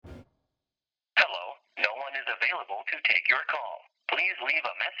available to take your call. Please leave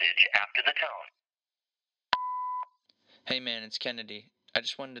a message after the tone. Hey man, it's Kennedy. I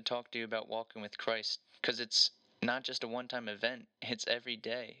just wanted to talk to you about walking with Christ, because it's not just a one-time event, it's every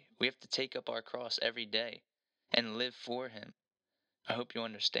day. We have to take up our cross every day and live for Him. I hope you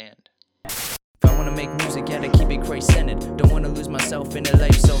understand. If I wanna make music, gotta keep it Christ-centered. Don't wanna lose myself in a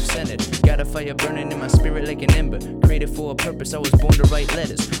life self-centered. Got a fire burning in my spirit like an ember. Created for a purpose, I was born to write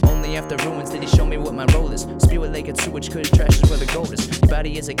letters. Only after ruins did He show me what my role is. Spew it like it's sewage, cause trash is where the gold is. Your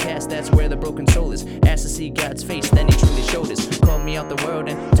body is a cast, that's where the broken soul is. Asked to see God's face, then He truly showed us. Called me out the world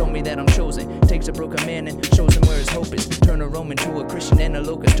and told me that I'm chosen. Takes a broken man and shows him where his hope is. Turn a Roman to a Christian and a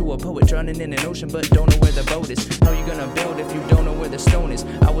locust to a poet. Drowning in an ocean but don't know where the boat is. How you gonna build if you don't know where the stone is?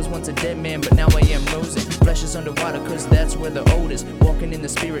 I was once a dead man but now I am risen. Flesh is underwater cause that's where the old is. Walking in the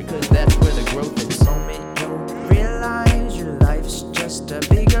spirit cause that's where the growth is. The moment you realize your life's just a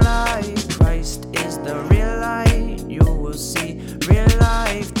big lie, Christ is the real light, you will see real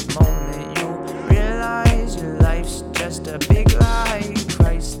life. The moment you realize your life's just a big lie,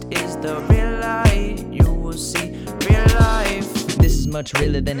 Christ is the real light, you will see real life. This is much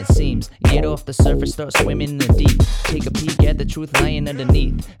realer than it seems. Get off the surface, start swimming in the deep. Take a peek at the truth lying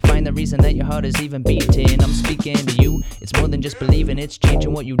underneath. Find the reason that your heart is even beating. I'm speaking to you. It's more than just believing, it's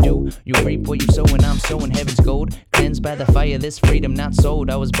changing what you do. You reap what you sow and I'm sowing heaven's gold. Cleansed by the fire, this freedom not sold.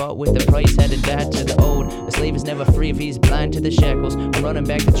 I was bought with the price, had to die to the old. The slave is never free if he's blind to the shackles. I'm running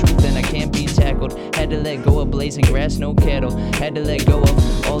back the truth and I can't be tackled. Had to let go of blazing grass, no cattle. Had to let go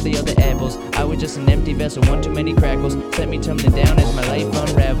of all the other apples. I was just an empty vessel, one too many crackles. Sent me tumbling down as my life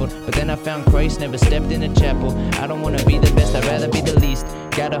unraveled. But then I found Christ, never stepped in a chapel. I don't wanna be the best, I'd rather be the least.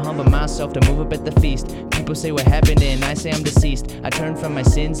 Gotta humble myself to move up at the feast. People say what happened and I say I'm deceased. I turned from my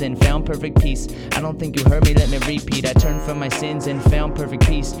sins and found perfect peace. I don't think you heard me, let me repeat. I turned from my sins and found perfect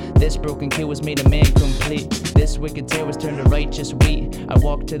peace. This broken kid was made a man complete. This wicked tear was turned to righteous wheat. I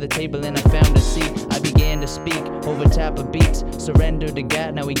walked to the table and I found a seat. I began to speak over top of beats. Surrender to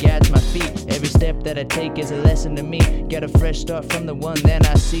God, now He guides my feet. Every step that I take is a lesson to me. Got a fresh start from the one that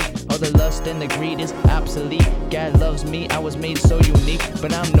I seek. All the lust and the greed is obsolete. God loves me, I was made so unique.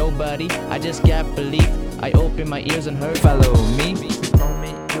 But I'm nobody, I just got belief. I open my ears and heard, follow me. The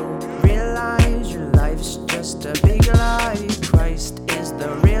moment you realize your life's just a big lie, Christ is the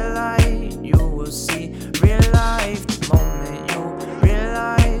real light, you will see real life. The moment you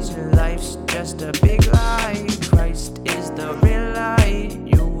realize your life's just a big lie, Christ is the real light,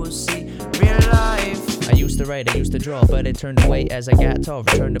 you will see real life. I used to write, I used to draw, but it turned away as I got tall.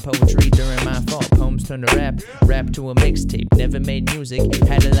 Returned to poetry during my fall. Poems turned to rap to a mixtape. Never made music,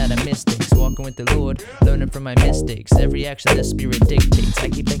 had a lot of mistakes. Walking with the Lord, learning from my mistakes. Every action the Spirit dictates. I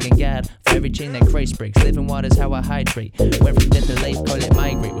keep thanking God for every chain that Christ breaks. Living water's how I hydrate. Went from death to life, call it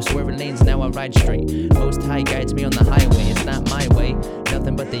migrate. Was swerving lanes, now I ride straight. Most High guides me on the highway. It's not my way,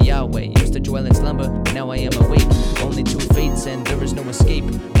 nothing but the Yahweh. Used to dwell in slumber, but now I am awake. Only two fates and there is no escape.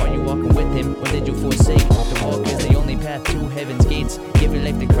 Are you walking with Him, or did you forsake? The walk is the only path to heaven's gates. Give your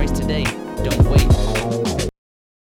life to Christ today, don't wait.